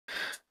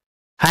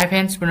Hi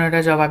friends, পুনৰ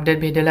এটা job update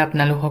ভিডিঅ'লৈ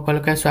আপোনালোক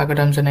সকলোকে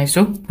স্বাগতম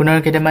জনাইছো। পুনৰ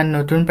কেইটামান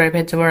নতুন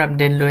প্ৰাইভেট জবৰ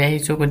আপডেট লৈ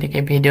আহিছো, গতিকে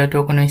ভিডিঅ'টো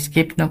কোনো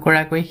স্কিপ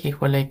নকৰাকৈ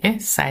শেষলৈকে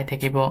চাই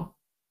থাকিব।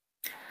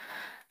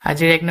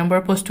 আজিৰ 1 নম্বৰ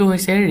পোষ্টটো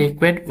হৈছে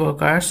ৰিকুৱেড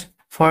workers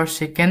for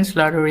chicken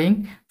স্লাউটাৰিং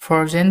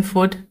frozen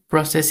food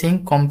প্ৰসেছিং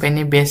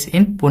company বেছ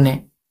ইন পুনে।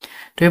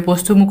 তো এই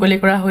পোষ্টটো মুকলি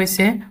কৰা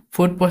হৈছে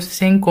ফুড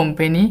প্ৰসেছিং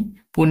কোম্পানী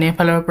পুনে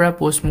ফালৰ পৰা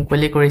পোষ্ট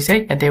মুকলি কৰিছে।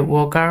 ইয়াতে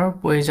ৱৰ্কাৰৰ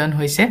প্ৰয়োজন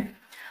হৈছে।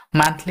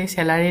 মান্থলি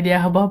স্যালাৰি দিয়া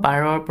হ'ব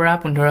 12 পৰা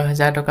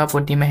 15,000 টকা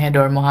প্ৰতি মাহে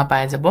দৰমহা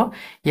পাই যাব।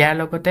 ইয়াৰ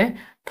লগতে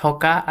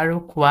থকা আৰু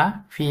খোৱা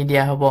ফি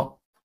দিয়া হ'ব।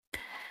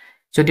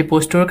 যদি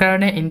পোষ্টৰ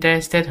কাৰণে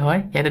ইন্টাৰেষ্টেড হয়,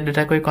 ইয়াতে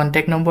দুটাকৈ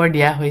কন্টেক্ট নম্বৰ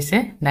দিয়া হৈছে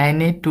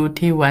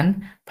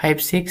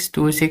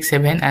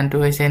 9823156267 আনটো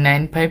হৈছে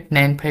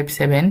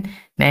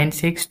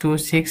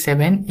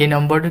 9595796267। এই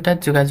নম্বৰ দুটাত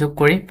যোগাযোগ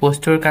কৰি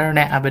পোষ্টৰ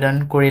কাৰণে আবেদন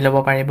কৰি ল'ব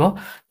পাৰিব।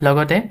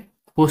 লগতে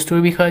পোষ্টৰ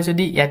বিষয়ে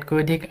যদি ইয়াতকৈ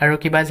অধিক আৰু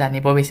কিবা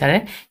জানিব বিচাৰে,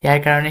 ইয়াৰ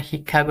কাৰণে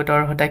শিক্ষাগত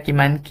অৰ্হতা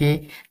কিমান কি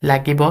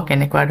লাগিব,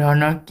 কেনেকুৱা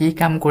ধৰণৰ কি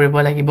কাম কৰিব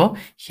লাগিব,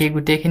 সেই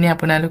গুটেইখিনি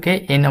আপোনালোকে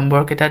এই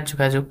নম্বৰ কেইটাত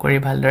যোগাযোগ কৰি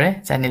ভালদৰে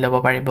জানি ল'ব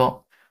পাৰিব।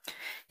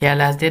 ইয়াৰ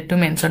লাষ্ট ডেটটো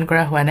মেনশ্যন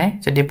কৰা হোৱা নাই।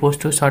 যদি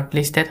পোষ্টটো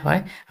শৰ্টলিষ্টেড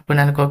হয়,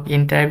 আপোনালোকক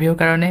ইণ্টাৰভিউৰ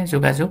কাৰণে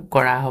যোগাযোগ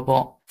কৰা হ'ব।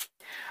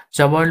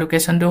 জবৰ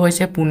লোকেশ্যনটো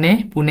হৈছে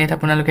পুনেত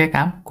আপোনালোকে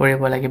কাম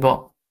কৰিব লাগিব।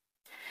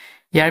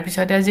 ইয়াৰ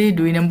পিছতে আজি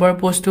 2 নম্বৰ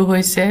পোষ্টটো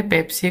হৈছে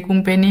Pepsi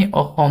company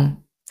Assam.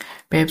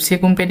 Pepsi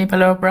company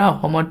ফালৰ পৰা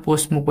অসমত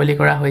পোষ্ট মুকলি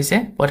কৰা হৈছে।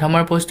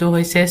 প্ৰথমৰ পোষ্টটো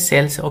হৈছে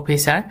সেলছ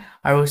অফিচাৰ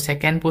আৰু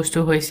সেকেন্ড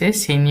পোষ্টটো হৈছে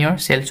সিনিয়ৰ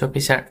সেলছ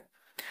অফিচাৰ।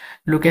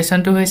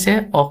 লোকেশ্যনটো হৈছে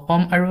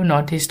অসম আৰু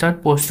নৰ্থ ইষ্টত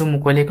পোষ্টটো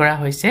মুকলি কৰা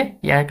হৈছে।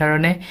 ইয়াৰ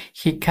কাৰণে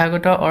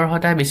শিক্ষাগত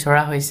অৰ্হতা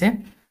বিচৰা হৈছে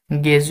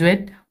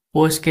graduate,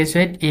 post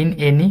graduate in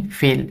any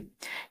field.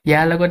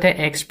 ইয়াৰ লগতে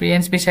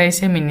এক্সপিৰিয়েন্স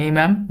বিচাৰিছে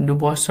মিনিমাম 2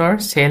 বছৰ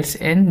cells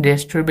and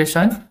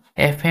distribution,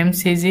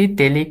 FMCG,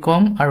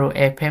 telecom আৰু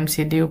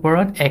FMCD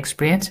ওপৰত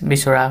এক্সপিৰিয়েন্স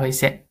বিচৰা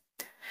হৈছে।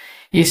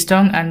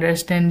 Strong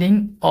understanding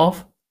of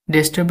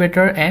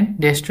distributor and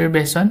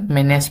distribution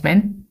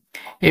management,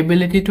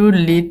 ability to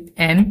lead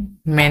and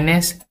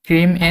manage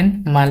team and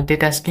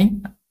multitasking,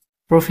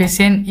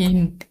 proficient in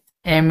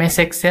MS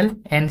Excel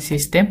and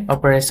system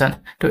operation.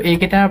 তো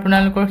এইকেইটা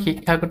আপোনালোকৰ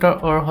শিক্ষাগত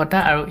অৰ্হতা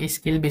আৰু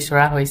স্কিল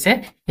বিচৰা হৈছে।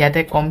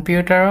 ইয়াতে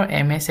কম্পিউটাৰৰ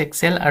MS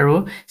Excel আৰু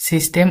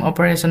system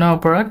operationৰ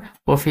ওপৰত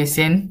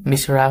proficient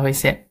বিচৰা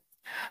হৈছে।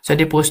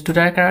 যদি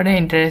পোষ্টটোৰ কাৰণে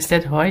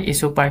ইন্টাৰেষ্টেড হয়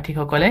ইছুক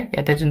প্ৰাৰ্থীসকলে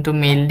ইয়াতে যোনটো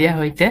মেইল দিয়া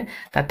হৈছে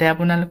তাতে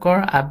আপোনালোকৰ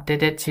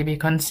আপডেটেড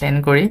সিভিখন সেন্ড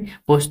কৰি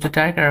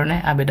পোষ্টটোৰ কাৰণে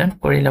আবেদন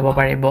কৰি ল'ব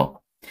পাৰিব।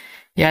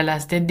 ইয়াৰ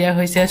লাষ্ট ডেট দিয়া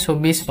হৈছে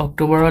 24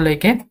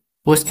 অক্টোবৰলৈকে।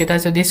 পোষ্ট কেইটা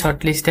যদি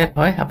শৰ্টলিষ্টেড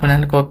হয়,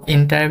 আপোনালোকক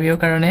ইন্টাৰভিউৰ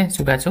কাৰণে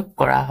যোগাযোগ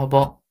কৰা হ'ব।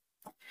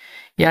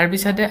 ইয়াৰ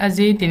পিছতে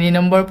আজি 3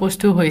 নম্বৰ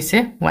পোষ্টটো হৈছে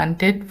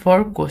wanted for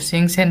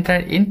coaching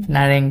centre in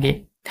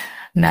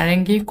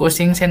Narengi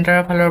coaching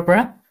চেণ্টাৰৰ ফালৰ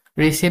পৰা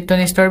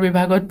ৰিসেপশ্যনিষ্টৰ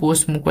বিভাগত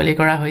পোষ্ট মুকলি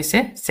কৰা হৈছে।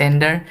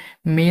 জেন্ডাৰ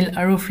মেল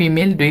আৰু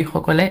ফিমেল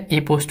দুইসকলে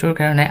এই পোষ্টৰ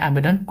কাৰণে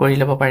আবেদন কৰি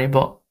ল'ব পাৰিব।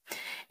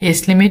 এজ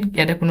লিমিট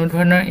ইয়াতে কোনো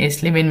ধৰণৰ এজ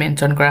লিমিট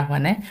মেনশ্যন কৰা হোৱা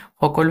নাই,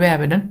 সকলোৱে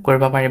আবেদন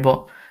কৰিব পাৰিব।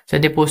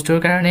 যদি পোষ্টৰ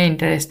কাৰণে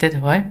ইন্টাৰেষ্টেড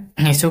হয়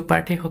ইছুক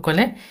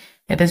প্ৰাৰ্থীসকলে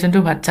ইয়াতে যোনটো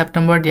হোৱাটছআপ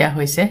নম্বৰ দিয়া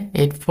হৈছে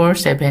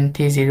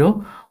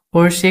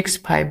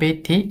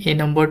 8473046583 এই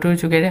নম্বৰটোৰ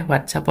যোগেৰে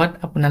হোৱাটছআপত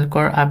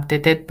আপোনালোকৰ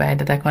আপডেটেড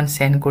বায়োডাটাখন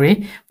সেন্ড কৰি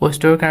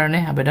পোষ্টৰ কাৰণে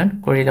আবেদন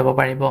কৰি ল'ব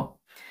পাৰিব।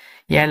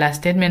 ইয়াৰ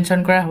লাষ্ট ডেট মেনশ্যন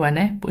কৰা হোৱা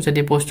নাই।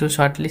 যদি পোষ্টটো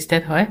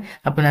শৰ্টলিষ্টেড হয়,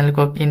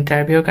 আপোনালোকক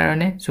ইন্টাৰভিউৰ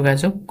কাৰণে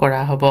যোগাযোগ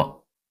কৰা হ'ব।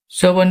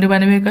 সো বন্ধু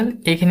বান্ধৱীসকল,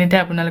 এইখিনিতে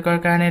আপোনালোকৰ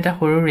কাৰণে এটা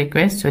সৰু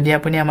ৰিকুৱেষ্ট, যদি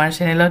আপুনি আমাৰ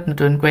চেনেলত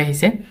নতুনকৈ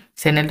আহিছে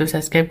চেনেলটো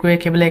সাবস্ক্ৰাইব কৰি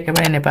ৰাখিবলৈ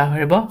একেবাৰে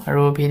নেপাহৰিব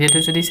আৰু ভিডিঅ'টো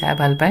যদি চাই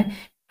ভাল পায়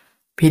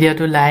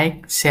ভিডিঅ'টো লাইক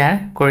শ্বেয়াৰ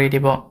কৰি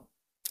দিব।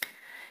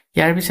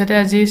 ইয়াৰ পিছতে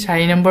আজি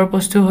 4 নম্বৰ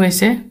পোষ্টটো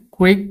হৈছে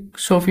কুইক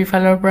চফি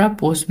ফালৰ পৰা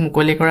পোষ্ট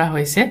মুকলি কৰা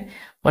হৈছে।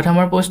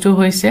 প্ৰথমৰ পোষ্টটো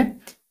হৈছে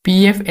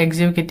PF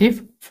executive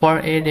for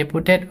a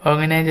reputed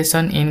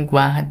organization in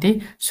Guwahati,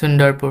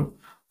 Sundarpur.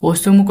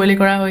 পোষ্টটো মুকলি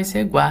কৰা হৈছে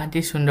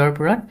গুৱাহাটী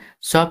সুন্দৰপুৰত।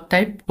 সব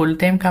টাইপ ফুল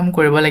টাইম কাম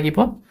কৰিব লাগিব।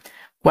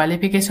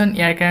 কোৱালিফিকেশ্যন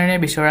ইয়াৰ কাৰণে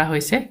বিচৰা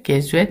হৈছে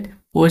graduate,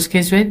 post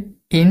graduate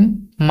in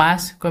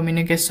mass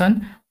communication,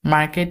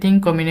 marketing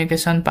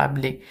communication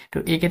public. তো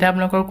এইকেইটা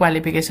আপোনালোকৰ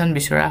কোৱালিফিকেশ্যন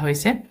বিচৰা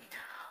হৈছে।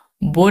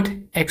 both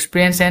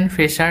experience and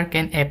fresher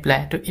can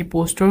apply. তো এই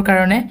পোষ্টৰ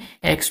কাৰণে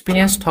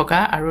এক্সপিৰিয়েন্স থকা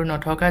আৰু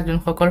নথকা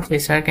যোনসকল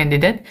ফ্ৰেছাৰ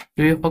কেণ্ডিডেট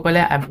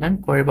দুয়োসকলে আবেদন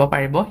কৰিব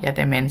পাৰিব,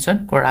 ইয়াতে মেনশ্যন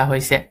কৰা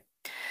হৈছে।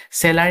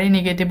 স্যালাৰি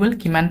নিগেটিবল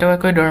কিমান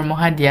টকাকৈ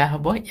দৰমহা দিয়া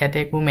হ'ব ইয়াতে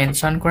একো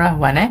মেনশ্যন কৰা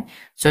হোৱা নাই।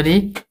 যদি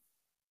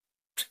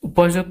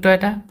উপযুক্ত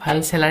এটা ভাল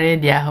স্যালাৰি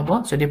দিয়া হ'ব,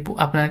 যদি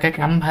আপোনালোকে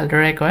কাম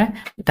ভালদৰে কৰে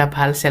এটা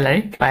ভাল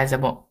স্যালাৰি পাই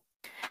যাব।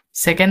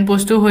 সেকেন্ড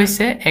পোষ্টটো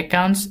হৈছে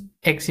একাউণ্টছ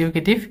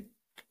এক্সিকিউটিভ।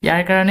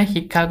 ইয়াৰ কাৰণে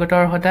শিক্ষাগত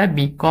অৰ্হতা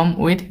বিকম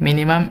উইথ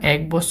মিনিমাম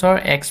 1 বছৰ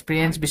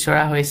এক্সপিৰিয়েন্স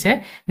বিচৰা হৈছে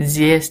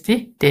GST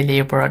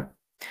টেলিৰ ওপৰত।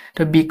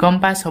 তো বিকম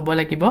পাছ হ'ব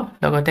লাগিব,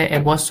 লগতে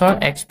 1 বছৰ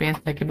এক্সপিৰিয়েন্স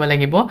থাকিব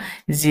লাগিব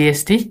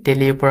GST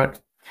টেলিৰ ওপৰত।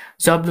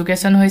 জব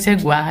লোকেশ্যন হৈছে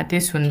গুৱাহাটী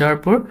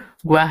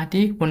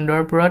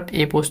সুন্দৰপুৰত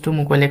এই পোষ্টটো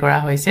মুকলি কৰা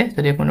হৈছে।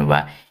 যদি কোনোবা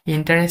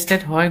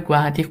ইন্টাৰেষ্টেড হয়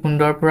গুৱাহাটী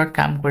সুন্দৰপুৰত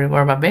কাম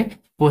কৰিবৰ বাবে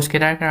পোষ্ট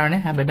কেইটাৰ কাৰণে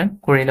আবেদন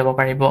কৰি ল'ব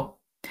পাৰিব।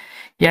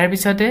 ইয়াৰ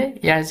পিছতে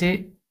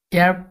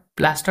ইয়াৰ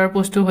লাষ্টৰ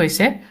পোষ্টটো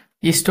হৈছে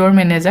ষ্ট'ৰ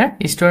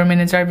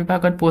মেনেজাৰ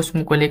বিভাগত পোষ্ট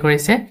মুকলি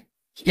কৰিছে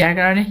ইয়াৰ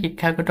কাৰণে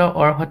শিক্ষাগত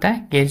অৰ্হতা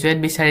গ্ৰেজুৱেট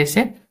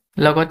বিচাৰিছে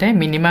লগতে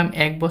মিনিমাম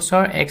 1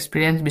 বছৰ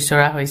এক্সপেৰিয়েন্স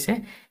বিচৰা হৈছে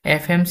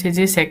FMCG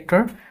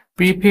সেক্টৰ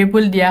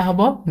প্ৰিফেৰেবল দিয়া হ'ব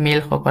মেল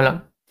সকলক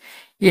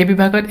এই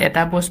বিভাগত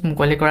এটা পোষ্ট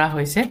মুকলি কৰা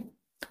হৈছে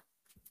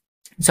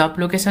জব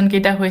লোকেশন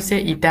কেইটা হৈছে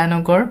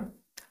ইটানগৰ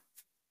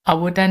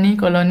আবুটানি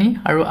কলনী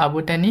আৰু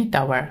আবুটানি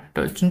টাৱাৰ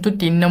তো যোনটো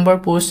 3 নম্বৰ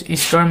পোষ্ট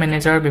ষ্ট'ৰ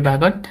মেনেজাৰ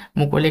বিভাগত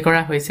মুকলি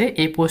কৰা হৈছে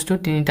এই পোষ্টটো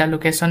তিনিটা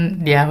লোকেশন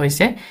দিয়া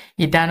হৈছে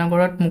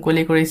ইটানগৰত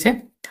মুকলি কৰিছে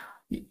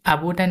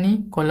আবুটানি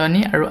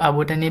কলনী আৰু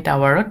আবুটানি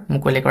টাৱাৰত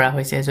মুকলি কৰা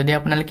হৈছে যদি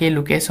আপোনালোকে এই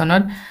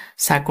লোকেশনত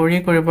চাকৰি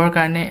কৰিবৰ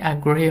কাৰণে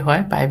আগ্ৰহী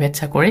হয় প্ৰাইভেট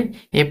চাকৰি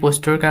এই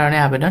পোষ্টৰ কাৰণে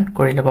আবেদন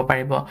কৰি ল'ব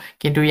পাৰিব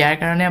কিন্তু ইয়াৰ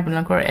কাৰণে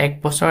আপোনালোকৰ 1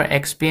 বছৰ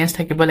এক্সপেৰিয়েন্স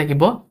থাকিব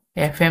লাগিব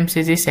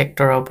FMCG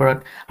সেক্টৰৰ ওপৰত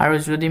আৰু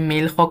যদি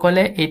মেল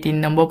সকলে এই 3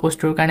 নম্বৰ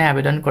পোষ্টৰ কাৰণে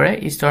আবেদন কৰে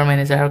ষ্ট'ৰ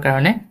মেনেজাৰৰ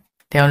কাৰণে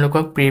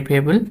তেওঁলোকক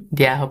প্ৰিফেৰেবল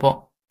দিয়া হ'ব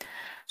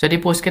যদি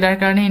পোষ্ট কেটাৰ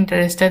কাৰণে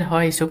ইন্টাৰেস্টেড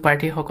হয় ইছু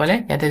পাৰ্টি সকলে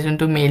ইয়াতে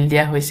যোনটো মেইল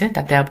দিয়া হৈছে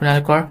তাতে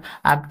আপোনালোকৰ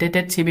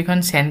আপডেটেড সিভিখন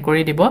সেন্ড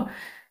কৰি দিব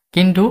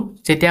কিন্তু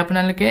যেতিয়া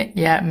আপোনালোকে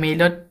ইয়া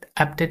মেইলত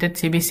আপডেটেড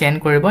সিভি সেন্ড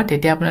কৰিব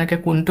তেতিয়া আপোনালোকে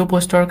কোনটো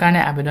পোষ্টৰ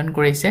কাৰণে আবেদন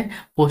কৰিছে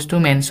পোষ্টটো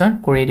মেনশন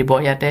কৰি দিব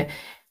ইয়াতে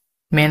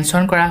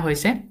মেনশন কৰা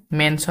হৈছে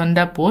mention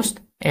da post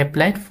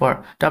applied for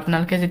তো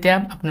আপোনালোকে যেতিয়া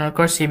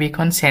আপোনালোকৰ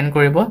সিভিখন সেন্ড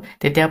কৰিব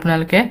তেতিয়া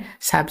আপোনালোকে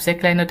সাবজেক্ট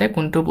লাইনতে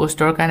কোনটো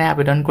পোষ্টৰ কাৰণে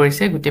আবেদন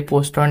কৰিছে গোটেই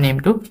পোষ্টৰ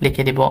নেমটো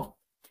লিখি দিব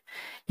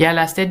ইয়াৰ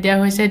লাষ্ট ডেট দিয়া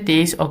হৈছে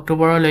 23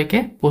 অক্টোবৰলৈকে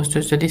পোষ্ট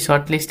যদি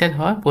শৰ্ট লিস্টেড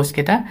হয় পোষ্ট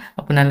কেটা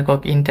আপোনালোকক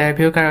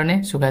ইন্টাৰভিউ কাৰণে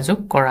যোগাযোগ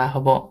কৰা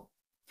হ'ব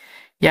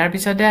ইয়াৰ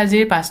পিছতে আজি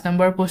 5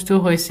 নম্বৰ পোষ্টটো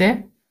হৈছে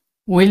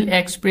will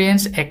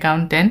experience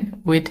accountant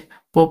with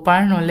proper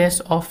knowledge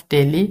of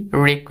tally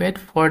required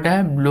for the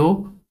Blue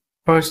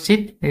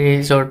Orchid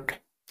Resort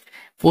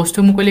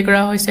পোষ্টটো মুকলি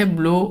কৰা হৈছে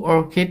ব্লু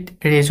অৰ্কিড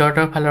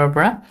ৰিজৰ্টৰ ফালৰ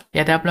পৰা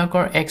ইয়াতে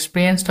আপোনালোকৰ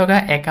এক্সপেৰিয়েন্স থকা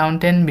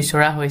একাউন্টেন্ট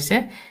বিচৰা হৈছে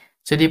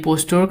যদি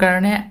পোষ্টৰ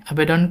কাৰণে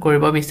আবেদন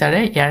কৰিব বিচাৰে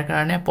ইয়াৰ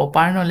কাৰণে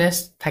প্ৰপাৰ নলেজ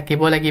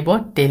থাকিব লাগিব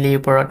টেলিৰ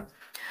ওপৰত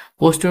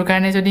পোষ্টৰ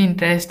কাৰণে যদি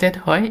ইন্টাৰেস্টেড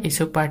হয়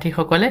ইছুক পাৰ্টি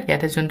সকলে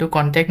ইয়াতে যোনটো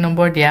কন্টাক্ট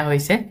নম্বৰ দিয়া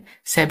হৈছে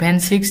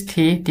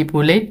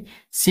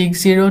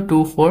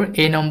 7638886024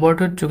 এই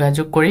নম্বৰটোত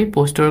যোগাযোগ কৰি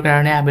পোষ্টৰ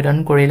কাৰণে আবেদন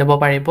কৰি ল'ব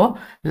পাৰিব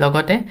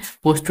লগতে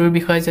পোষ্টৰ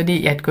বিষয়ে যদি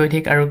ইয়াতকৈ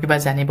অধিক আৰু কিবা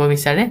জানিব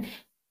বিচাৰে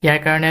ইয়াৰ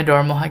কাৰণে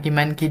দৰমহা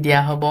কিমান কি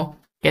দিয়া হ'ব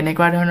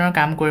কেনেকুৱা ধৰণৰ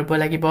কাম কৰিব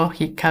লাগিব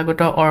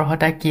শিক্ষাগত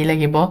অৰ্হতা কি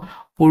লাগিব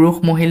পুৰুষ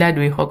মহিলা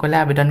দুই সকলে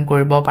আবেদন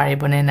কৰিব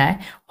পাৰিবনে নাই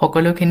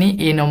সকলোখিনি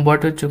এই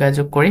নম্বৰটোত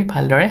যোগাযোগ কৰি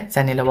ভালদৰে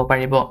জানি ল'ব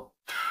পাৰিব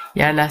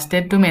ইয়াৰ লাষ্ট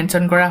ডেটটো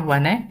মেনশন কৰা হোৱা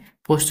নাই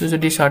পোষ্টটো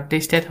যদি শৰ্ট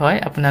লিস্টেড হয়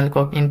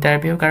আপোনালোকক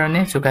ইন্টাৰভিউ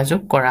কাৰণে যোগাযোগ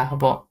কৰা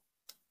হ'ব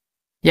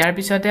ইয়াৰ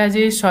পিছতে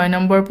আজি 6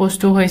 নম্বৰ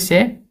পোষ্টটো হৈছে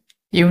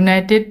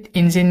United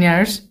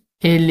engineers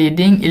a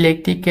leading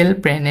electrical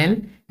panel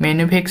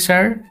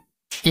ম্যানুফ্যাকচাৰ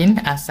in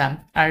Assam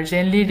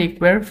urgently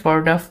require for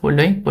the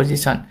following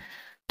position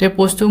তে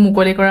পোষ্টটো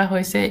মুকলি কৰা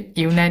হৈছে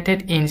ইউনাইটেড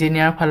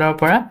ইঞ্জিনিয়াৰ ফালৰ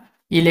পৰা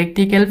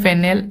ইলেক্ট্ৰিকেল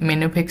পেনেল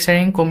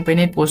ম্যানুফ্যাকচাৰিং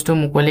কোম্পানীত পোষ্টটো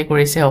মুকলি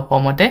কৰিছে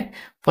অসমতে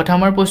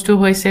প্ৰথমৰ পোষ্টটো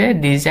হৈছে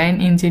ডিজাইন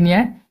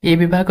ইঞ্জিনিয়াৰ এই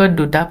বিভাগত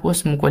দুটা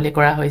পোষ্ট মুকলি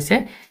কৰা হৈছে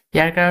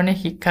ইয়াৰ কাৰণে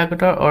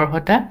শিক্ষাগত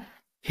অৰ্হতা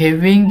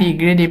having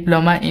degree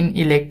diploma in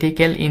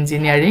electrical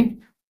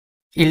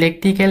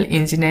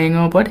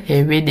ইঞ্জিনিয়াৰিংৰ ওপৰত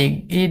হেভি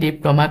ডিগ্ৰী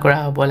ডিপ্লোমা কৰা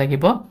হ'ব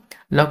লাগিব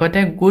লগতে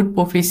গুড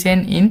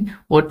প্ৰফিচিয়েন্ট ইন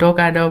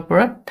অটোকাডৰ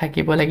ওপৰত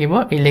থাকিব লাগিব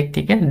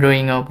ইলেক্ট্ৰিকেল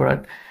ড্ৰয়িংৰ ওপৰত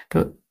তো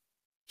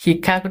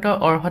শিক্ষাগত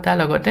অৰ্হতা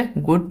লগতে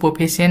গুড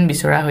প্ৰফিচিয়েন্ট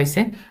বিচৰা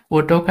হৈছে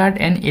অটোকাড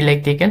এণ্ড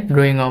ইলেক্ট্ৰিকেল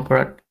ড্ৰয়িংৰ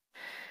ওপৰত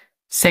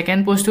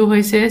সেকেন্ড পোষ্টটো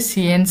হৈছে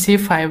CNC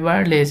fibre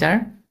laser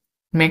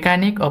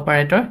mechanic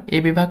operator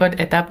এই বিভাগত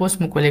এটা পোষ্ট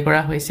মুকলি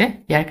কৰা হৈছে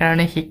ইয়াৰ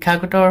কাৰণে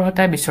শিক্ষাগত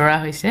অৰ্হতা বিচৰা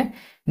হৈছে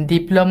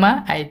diploma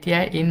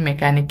ITI in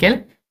mechanical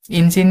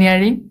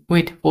engineering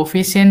with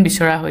প্ৰফিচিয়েন্ট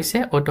বিচৰা হৈছে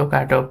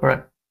অটোকাডৰ ওপৰত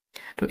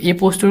তো এই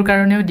পোষ্টৰ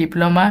কাৰণেও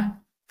ডিপ্লোমা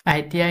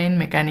ITI ইন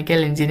মেকানিকেল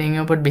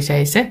ইঞ্জিনিয়াৰিংৰ ওপৰত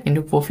বিচাৰিছে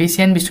কিন্তু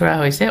প্ৰফিচিয়েন্ট বিচৰা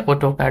হৈছে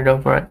অটোকাডৰ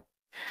ওপৰত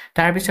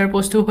তাৰ পিছৰ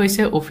পোষ্টটো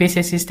হৈছে অফিচ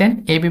এসিস্ট্যান্ট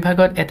এই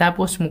বিভাগত এটা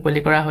পোষ্ট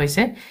মুকলি কৰা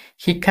হৈছে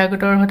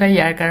শিক্ষাগত অৰ্হতা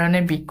ইয়াৰ কাৰণে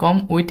বিকম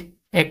উইথ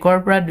 1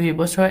 পৰা 2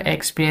 বছৰ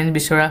এক্সপেৰিয়েন্স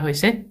বিচৰা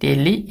হৈছে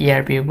টেলি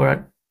ERP ওপৰত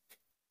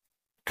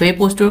তো এই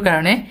পোষ্টৰ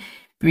কাৰণে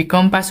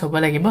বিকম পাস হ'ব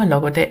লাগিব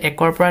লগতে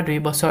 1 পৰা 2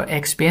 বছৰ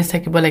এক্সপেৰিয়েন্স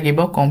থাকিব লাগিব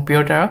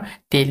কম্পিউটাৰৰ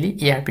টেলি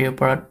ERP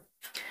ওপৰত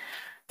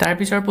তাৰ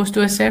পিছৰ পোষ্টটো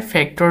আছে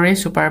ফেক্টৰী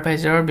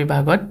সুপাৰভাইজাৰৰ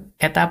বিভাগত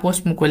এটা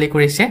পোষ্ট মুকলি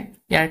কৰিছে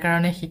ইয়াৰ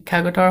কাৰণে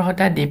শিক্ষাগত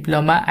অৰ্হতা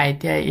ডিপ্লোমা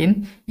ITI ইন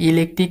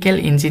ইলেক্ট্ৰিকেল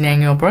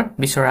ইঞ্জিনিয়াৰিংৰ ওপৰত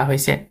বিচৰা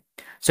হৈছে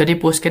যদি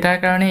পোষ্ট কেটাৰ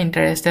কাৰণে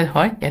ইন্টাৰেস্টেড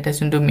হয় ইয়াতে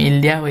যোনটো মেইল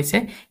দিয়া হৈছে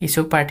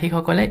ইছুক প্ৰাৰ্থী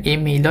সকলে এই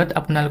মেইলত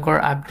আপোনালোকৰ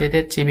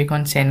আপডেটেড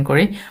সিভিখন সেন্ড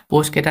কৰি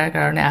পোষ্ট কেটাৰ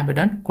কাৰণে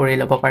আবেদন কৰি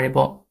ল'ব পাৰিব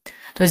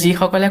তো যি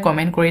সকলে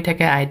কমেন্ট কৰি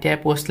থাকে ITI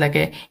পোষ্ট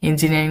লাগে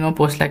ইঞ্জিনিয়াৰিংৰ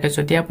পোষ্ট লাগে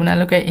যদি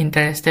আপোনালোকে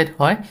ইন্টাৰেস্টেড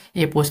হয়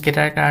এই পোষ্ট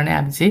কেটাৰ কাৰণে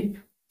আজি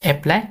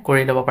এপ্লাই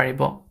কৰি ল'ব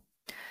পাৰিব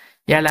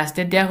ইয়াৰ লাষ্ট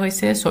ডেট দিয়া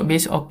হৈছে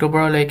 24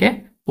 অক্টোবৰলৈকে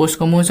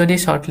পোষ্টসমূহ যদি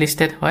শৰ্ট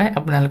লিস্টেড হয়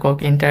আপোনালোকক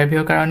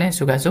ইন্টাৰভিউৰ কাৰণে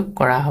যোগাযোগ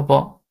কৰা হ'ব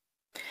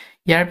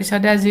ইয়াৰ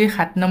পিছতে আজি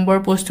 7 নম্বৰ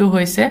পোষ্টটো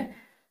হৈছে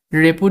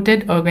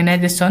reputed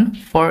organization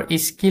for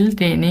skill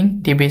training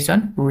division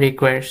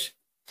requires.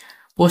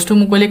 পোষ্টটো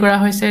মুকলি কৰা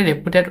হৈছে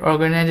reputed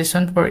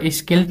organization for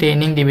skill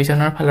training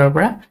divisionৰ ফালৰ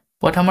পৰা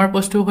প্ৰথমৰ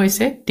পোষ্টটো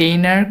হৈছে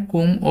ট্ৰেইনাৰ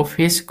কুম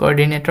অফিচ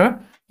কোঅৰ্ডিনেটৰ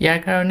ইয়াৰ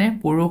কাৰণে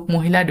পুৰুষ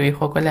মহিলা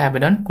দুইসকলে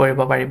আবেদন কৰিব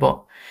পাৰিব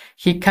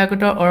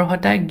শিক্ষাগত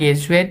অৰ্হতা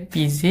graduate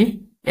PG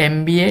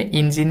MBA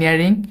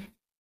engineering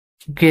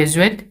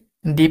graduate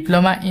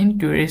diploma in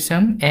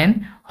tourism and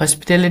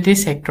hospitality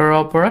সেক্টৰৰ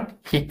ওপৰত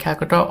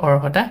শিক্ষাগত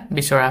অৰ্হতা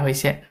বিচৰা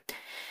হৈছে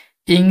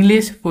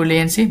ইংলিছ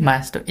ফ্লুয়েন্সি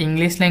মাষ্ট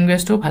ইংলিছ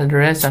ল্যাঙ্গুৱেজটো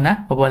ভালদৰে জনা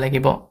হ'ব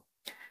লাগিব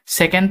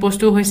Second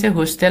postu hoise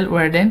hostel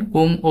warden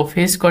kum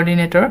office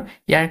coordinator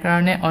yar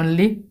karone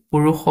only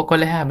purush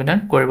sokolehe abedon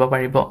koribo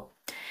paribo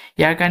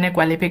yar karone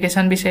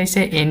qualification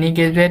bicharise any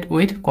graduate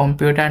with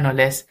computer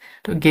knowledge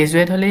to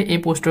graduate hole ei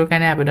postur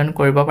karone abedon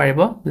koribo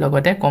paribo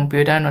logote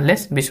computer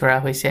knowledge bichora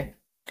hoise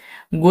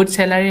good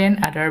salary and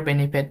other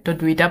benefit to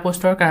duita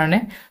postor karone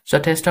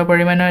jotheshto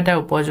porimano eta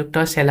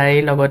upojukto salary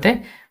logote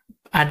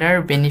other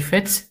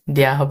benefits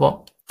dia hobo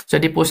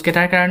যদি post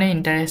কেটাৰ কাৰণে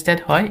ইন্টাৰেস্টেড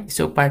হয়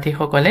ইছুক party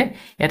সকলে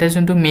এটা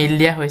যোনটো mail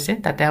দিয়া হৈছে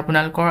তাতে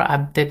আপোনালোকৰ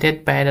আপডেটেড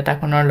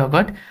বায়োডাটাখনৰ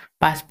লগত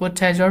পাসপোৰ্ট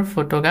সাইজৰ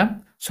ফটোগ্ৰাফ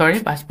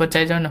পাসপোৰ্ট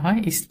সাইজৰ নহয়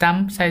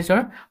ষ্টাম্প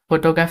সাইজৰ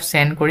ফটোগ্ৰাফ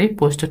সেন্ড কৰি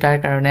পোষ্টটাৰ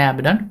কাৰণে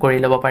আবেদন কৰি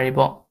লব পাৰিব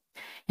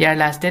ইয়াৰ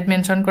লাষ্ট ডেট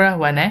মেনশন কৰা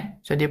হোৱা নাই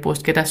যদি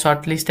পোষ্ট কেটা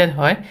শৰ্ট লিস্টেড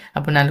হয়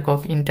আপোনালোকক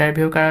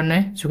ইন্টাৰভিউ কাৰণে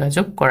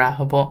যোগাযোগ কৰা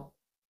হ'ব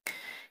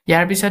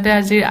ইয়াৰ পিছতে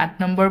আজি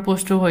 8 নম্বৰ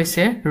পোষ্টটো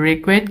হৈছে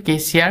ৰিকুৱেট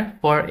cashier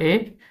for A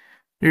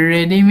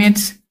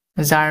ৰেডিমেডছ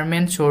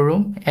Garment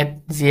showroom at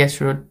GS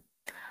Road.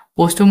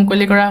 Postu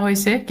mukoli kora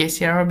hoise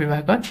KCR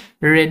bibhagot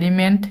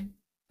ready-made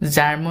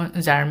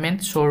garment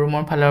showroom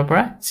or phalor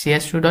pora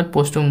GS Road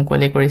postu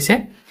mukoli korise.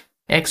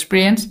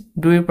 Experience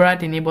 2 পৰা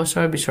 3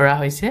 বছৰ বিচৰা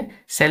হৈছে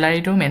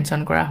salary to mention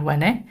কৰা হোৱা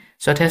নাই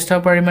যথেষ্ট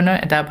পৰিমাণৰ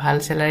এটা ভাল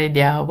salary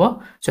দিয়া হ'ব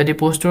যদি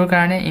পোষ্টৰ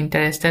কাৰণে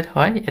ইন্টাৰেস্টেড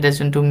হয় এটা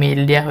যোনটো মেইল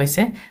দিয়া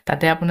হৈছে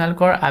তাতে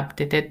আপোনালোকৰ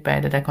আপডেটেড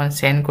বায়োডাটাখন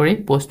সেন্ড কৰি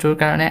পোষ্টৰ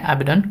কাৰণে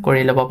আবেদন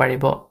কৰি লব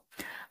পাৰিব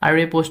আৰু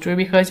এই পোষ্টৰ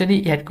বিষয়ে যদি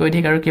ইয়াতকৈ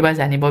অধিক আৰু কিবা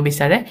জানিব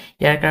বিচাৰে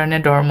ইয়াৰ কাৰণে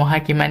দৰমহা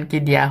কিমান কি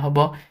দিয়া হ'ব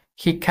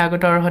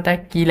শিক্ষাগত অৰ্হতা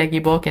কি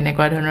লাগিব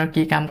কেনেকুৱা ধৰণৰ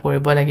কি কাম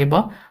কৰিব লাগিব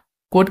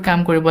কোড কাম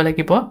কৰিব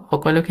লাগিব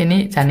সকলোখিনি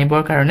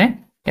জানিবৰ কাৰণে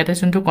এটা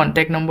যোনটো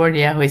কন্টাক্ট নম্বৰ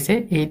দিয়া হৈছে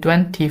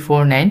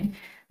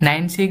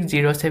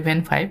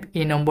 8134996075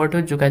 এই নম্বৰটো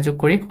যোগাযোগ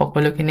কৰি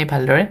সকলোখিনি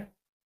ভালদৰে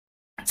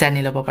জানি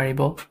ল'ব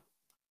পাৰিব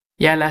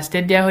ইয়াৰ লাষ্ট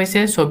ডেট দিয়া হৈছে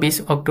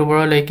 24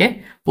 অক্টোবৰলৈকে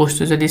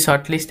পোষ্টটো যদি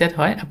শৰ্ট লিস্টেড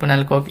হয়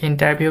আপোনালোকক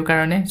ইন্টাৰভিউ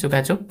কাৰণে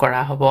যোগাযোগ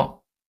কৰা হ'ব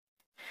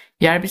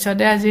ইয়াৰ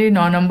পিছতে আজি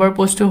 9 নম্বৰ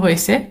পোষ্টটো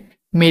হৈছে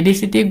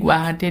Medicity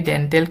Guwahati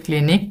dental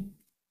clinic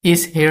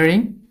is hearing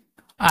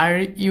are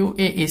you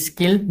a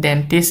skilled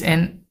dentist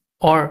and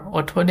or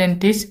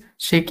orthodontist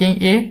seeking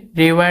a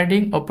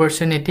rewarding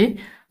opportunity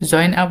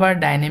join our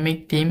dynamic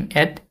team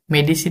at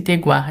Medicity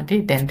Guwahati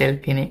Dental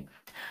Clinic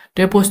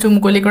to postu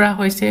mukoli kora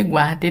hoise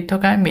Guwahati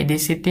thoka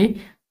Medicity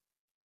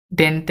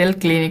Dental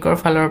Clinic or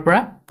falor pora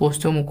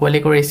postu mukoli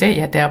korise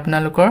yate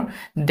apnalokor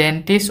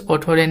dentist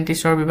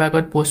orthodontist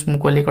bibhagot post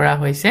mukoli kora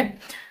hoise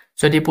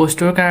যদি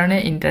পোষ্টৰ কাৰণে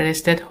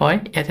ইন্টাৰেস্টেড হয়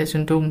ইয়াতে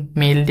যোনটো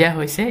mail দিয়া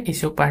হৈছে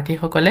issue party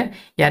সকলে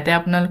ইয়াতে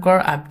আপোনালোকৰ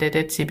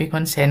আপডেটেড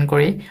সিভিখন সেন্ড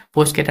কৰি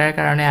পোষ্ট কেটাৰ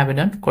কাৰণে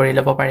আবেদন কৰি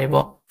লব পাৰিব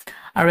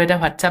আৰু এটা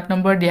WhatsApp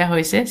নম্বৰ দিয়া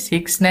হৈছে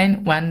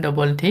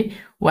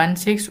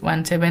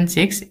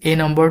 6913316176 এই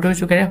নম্বৰটোৰ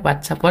যোগেৰে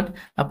WhatsAppত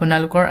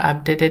আপোনালোকৰ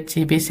আপডেটেড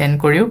সিভি সেন্ড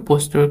কৰিও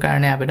পোষ্টৰ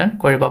কাৰণে আবেদন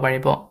কৰিব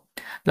পাৰিব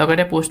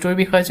লগতে পোষ্টৰ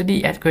বিষয়ে যদি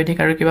ইয়াতকৈ অধিক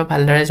আৰু কিবা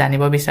ভালদৰে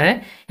জানিব বিচাৰে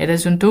এটা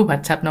যোনটো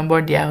WhatsApp নম্বৰ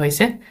দিয়া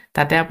হৈছে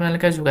তাতে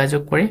আপোনালোকে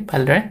যোগাযোগ কৰি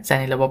ভালদৰে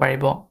জানি ল'ব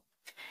পাৰিব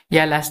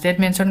ইয়াৰ লাষ্ট ডেট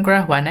মেনশন কৰা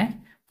হোৱা নাই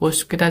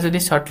পোষ্ট কেটা যদি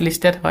শৰ্ট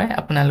লিস্টেড হয়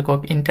আপোনালোকক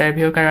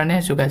ইন্টাৰভিউৰ কাৰণে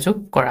যোগাযোগ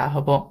কৰা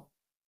হ'ব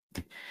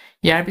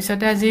ইয়াৰ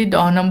পিছতে আজি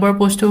 10 নম্বৰ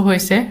পোষ্টটো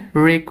হৈছে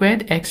ৰিকুৱেড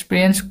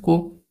experience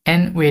cook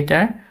and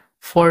waiter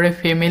for a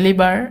family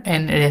bar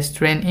and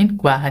restaurant in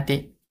Guwahati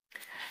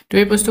তো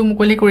এই পোষ্ট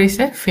মুকলি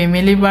কৰিছে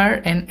family bar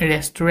and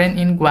restaurant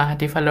in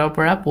Guwahati ফালৰ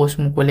পৰা পোষ্ট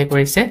মুকলি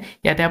কৰিছে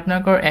ইয়াতে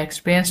আপোনালোকৰ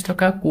এক্সপেৰিয়েন্স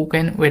থকা কুক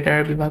এণ্ড ৱেটাৰ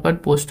বিভাগত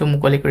পোষ্ট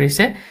মুকলি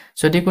কৰিছে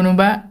যদি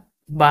কোনোবা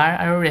বাৰ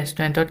আৰু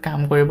ৰেষ্টুৰেণ্টত কাম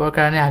কৰিবৰ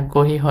কাৰণে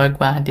আগ্ৰহী হয়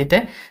গুৱাহাটীতে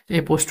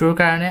এই পোষ্টৰ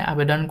কাৰণে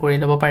আবেদন কৰি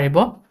ল'ব পাৰিব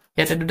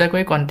ইয়াতে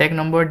দুটাকৈ কন্টাক্ট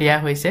নম্বৰ দিয়া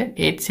হৈছে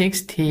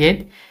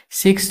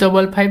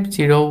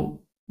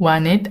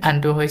 8638655018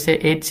 আনটো হৈছে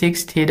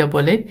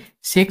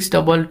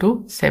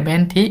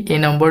 8638862273 এই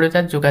নম্বৰ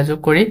দুটাত যোগাযোগ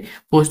কৰি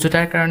পোষ্ট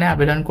দুটাৰ কাৰণে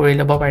আবেদন কৰি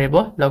ল'ব পাৰিব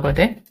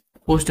লগতে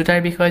পোষ্ট দুটাৰ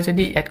বিষয়ে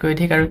যদি ইয়াতকৈ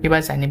অধিক আৰু কিবা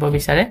জানিব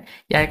বিচাৰে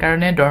ইয়াৰ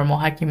কাৰণে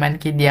দৰমহা কিমান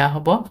কি দিয়া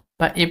হ'ব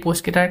বা এই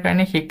পোষ্ট কেটাৰ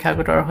কাৰণে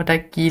শিক্ষাগত অৰ্হতা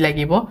কি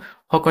লাগিব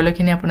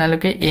সকলোখিনি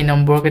আপোনালোকে এই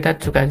নম্বৰ কেটাত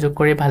যোগাযোগ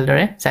কৰি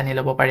ভালদৰে জানি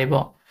ল'ব পাৰিব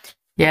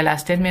ইয়াৰ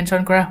লাষ্ট ডেট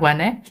মেনশন কৰা হোৱা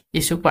নাই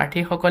ইছু পাৰ্টি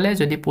সকলে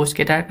যদি পোষ্ট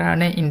কেটাৰ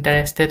কাৰণে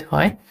ইন্টাৰেস্টেড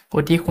হয়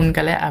অতি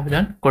সোনকালে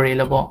আবেদন কৰি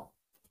ল'ব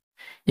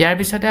ইয়াৰ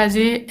পিছতে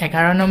আজি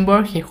 11 নম্বৰ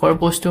শেষৰ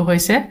পোষ্টটো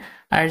হৈছে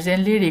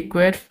urgently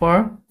ৰিকুৱেড for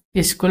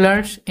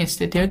স্কুলাৰ্ছ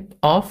institute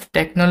of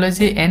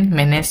technology and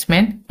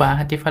management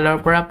Guwahati ফালৰ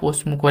পৰা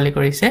পোষ্ট মুকলি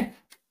কৰিছে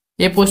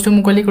এই পোষ্টটো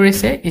মুকলি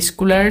কৰিছে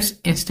স্কুলাৰ্ছ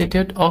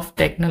institute of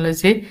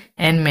technology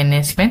and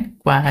management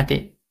Guwahati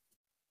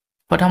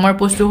প্ৰথমৰ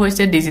পোষ্টটো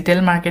হৈছে ডিজিটেল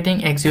মাৰ্কেটিং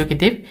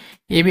এক্সিকিউটিভ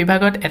এই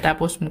বিভাগত এটা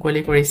পোষ্ট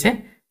মুকলি কৰিছে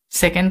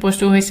সেকেন্ড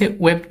পোষ্টটো হৈছে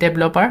ৱেব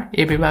ডেভেলপাৰ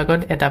এই বিভাগত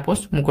এটা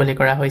পোষ্ট মুকলি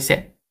কৰা হৈছে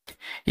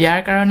ইয়াৰ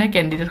কাৰণে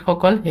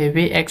ক্যান্ডিডেটসকল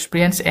heavy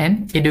experience and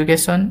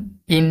education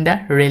in the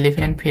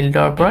ৰেলেভেন্ট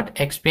ফিল্ডৰ ওপৰত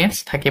এক্সপেৰিয়েন্স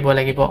থাকিব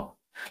লাগিব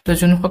তো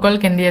যোনসকল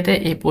ক্যান্ডিডেটে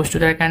এই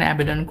পোষ্টটোৰ কাৰণে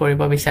আবেদন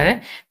কৰিব বিচাৰে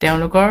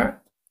তেওঁলোকৰ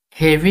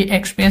হেভি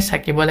এক্সপেৰিয়েন্স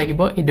থাকিব লাগিব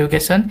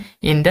এডুকেশ্যন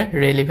ইন দা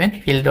ৰেলেভেন্ট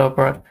ফিল্ডৰ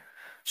ওপৰত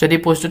যদি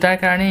পোষ্টটোৰ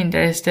কাৰণে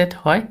ইন্টাৰেষ্টেড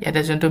হয়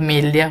ইয়াতে যোনটো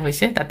মেইল দিয়া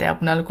হৈছে তাতে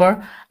আপোনালোকৰ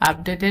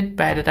আপডেটেড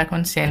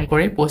বায়োডাটাখন সেন্ড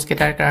কৰি পোষ্ট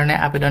কেটাৰ কাৰণে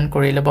আবেদন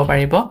কৰি ল'ব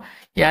পাৰিব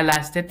ইয়াৰ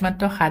লাষ্ট ডেট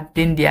মাত্ৰ 7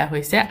 দিন দিয়া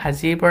হৈছে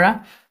আজিৰ পৰা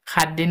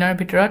 7 দিনৰ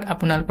ভিতৰত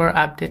আপোনালোকৰ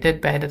আপডেটেড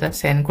বায়োডাটা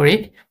সেন্ড কৰি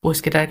পোষ্ট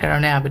কেটাৰ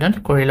কাৰণে আবেদন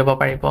কৰি ল'ব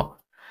পাৰিব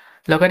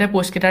লগতে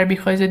পোষ্ট কেটাৰ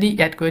বিষয়ে যদি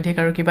ইয়াতকৈ অধিক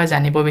আৰু কিবা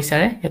জানিব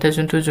বিচাৰে ইয়াতে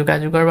যোনটো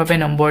যোগাযোগৰ বাবে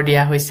নম্বৰ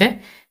দিয়া হৈছে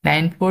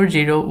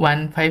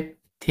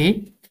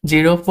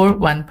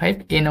 9401530415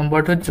 এই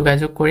নম্বৰটোত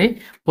যোগাযোগ কৰি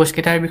পোষ্ট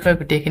কেটাৰ বিষয়ে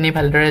গোটেইখিনি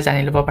ভালদৰে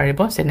জানি ল'ব পাৰিব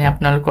যেনে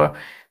আপোনালোকৰ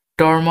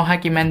দৰমহা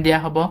কিমান দিয়া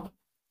হ'ব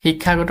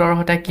শিক্ষাগত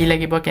অৰ্হতা কি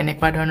লাগিব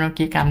কেনেকুৱা ধৰণৰ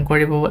কি কাম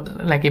কৰিব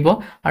লাগিব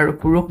আৰু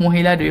পুৰুষ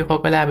মহিলা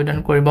দুয়োসকলে আবেদন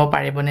কৰিব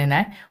পাৰিবনে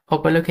নাই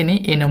সকলোখিনি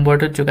এই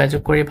নম্বৰটোত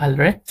যোগাযোগ কৰি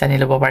ভালদৰে জানি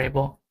ল'ব পাৰিব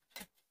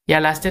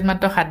ইয়াৰ লাষ্ট ডেট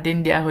মাত্ৰ 7 দিন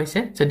দিয়া হৈছে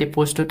যদি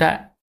পোষ্টটা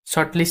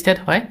শৰ্টলিষ্টেড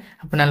হয়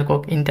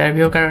আপোনালোকক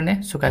ইন্টাৰভিউৰ কাৰণে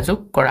যোগাযোগ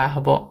কৰা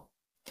হ'ব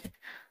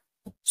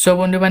সো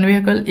বন্ধু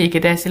বান্ধৱীসকল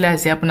এইকেইটা আছিল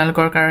আজি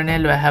আপোনালোকৰ কাৰণে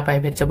লৈ অহা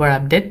প্ৰাইভেট জবৰ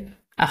আপডেট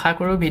আশা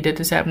কৰোঁ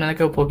ভিডিঅ'টো চাই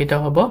আপোনালোকে উপকৃত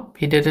হ'ব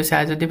ভিডিঅ'টো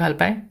চাই যদি ভাল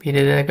পায়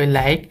ভিডিঅ'টো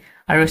লাইক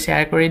আৰু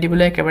শেয়াৰ কৰি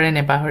দিবলৈ একেবাৰে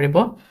নেপাহৰিব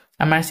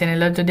আমাৰ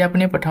চেনেলত যদি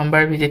আপুনি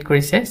প্ৰথমবাৰ ভিজিট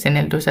কৰিছে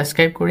চেনেলটো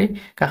সাবস্ক্ৰাইব কৰি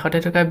কাষতে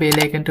থকা বেল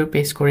আইকনটো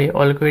প্ৰেছ কৰি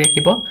অল কৰি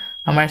ৰাখিব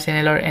আমাৰ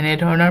চেনেলৰ এনে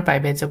ধৰণৰ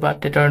প্ৰাইভেট জব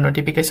আপডেটৰ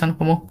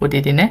নটিফিকেশনসমূহ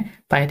প্ৰতিদিনে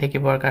পাই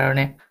থাকিবৰ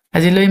কাৰণে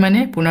আজিলৈ মানে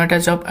পুনৰ এটা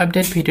জব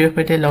আপডেট ভিডিঅ'ৰ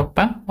সৈতে লগ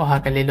পাম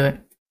অহাকালিলৈ